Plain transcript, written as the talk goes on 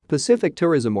Pacific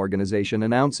Tourism Organization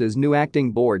announces new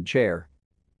acting board chair.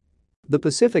 The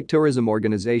Pacific Tourism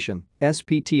Organization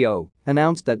 (SPTO)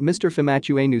 announced that Mr.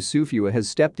 Fimachuenu Sufua has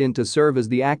stepped in to serve as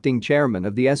the acting chairman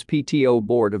of the SPTO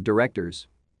Board of Directors.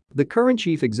 The current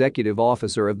chief executive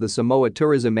officer of the Samoa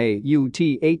Tourism Authority,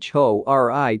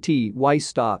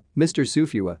 Mr.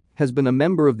 Sufua, has been a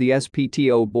member of the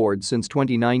SPTO board since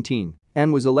 2019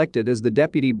 and was elected as the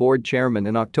deputy board chairman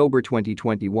in October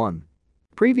 2021.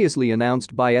 Previously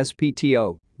announced by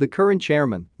SPTO, the current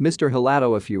chairman, Mr.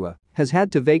 Halato Afua, has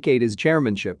had to vacate his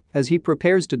chairmanship as he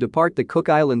prepares to depart the Cook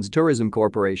Islands Tourism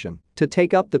Corporation to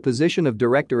take up the position of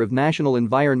Director of National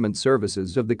Environment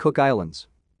Services of the Cook Islands.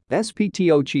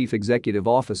 SPTO Chief Executive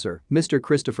Officer, Mr.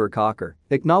 Christopher Cocker,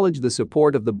 acknowledged the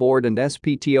support of the board and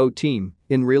SPTO team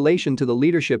in relation to the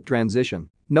leadership transition,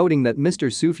 noting that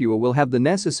Mr. Sufua will have the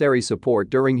necessary support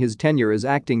during his tenure as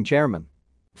acting chairman.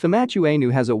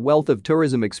 Fimachuenu has a wealth of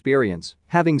tourism experience,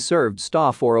 having served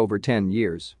STA for over 10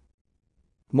 years.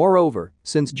 Moreover,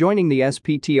 since joining the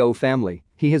SPTO family,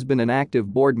 he has been an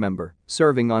active board member,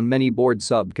 serving on many board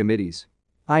subcommittees.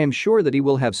 I am sure that he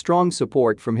will have strong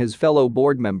support from his fellow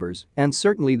board members and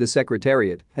certainly the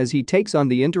Secretariat as he takes on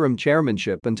the interim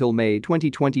chairmanship until May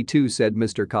 2022, said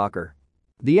Mr. Cocker.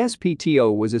 The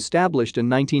SPTO was established in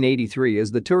 1983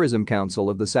 as the Tourism Council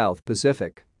of the South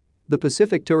Pacific. The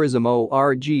Pacific Tourism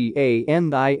Organization is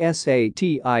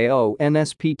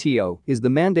the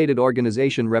mandated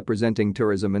organization representing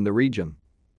tourism in the region.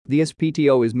 The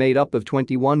SPTO is made up of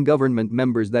 21 government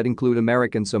members that include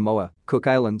American Samoa, Cook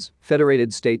Islands,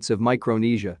 Federated States of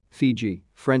Micronesia, Fiji,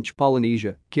 French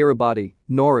Polynesia, Kiribati,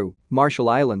 Nauru, Marshall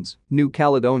Islands, New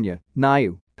Caledonia,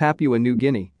 Niue, Papua New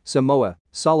Guinea, Samoa,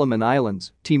 Solomon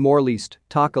Islands, Timor-Leste,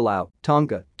 Tokelau,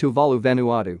 Tonga, Tuvalu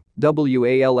Vanuatu,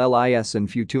 Wallis and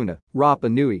Futuna, Rapa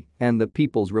Nui, and the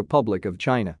People's Republic of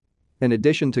China. In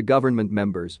addition to government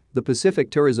members, the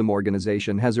Pacific Tourism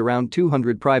Organization has around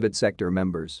 200 private sector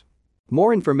members.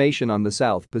 More information on the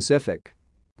South Pacific.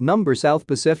 Number South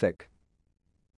Pacific.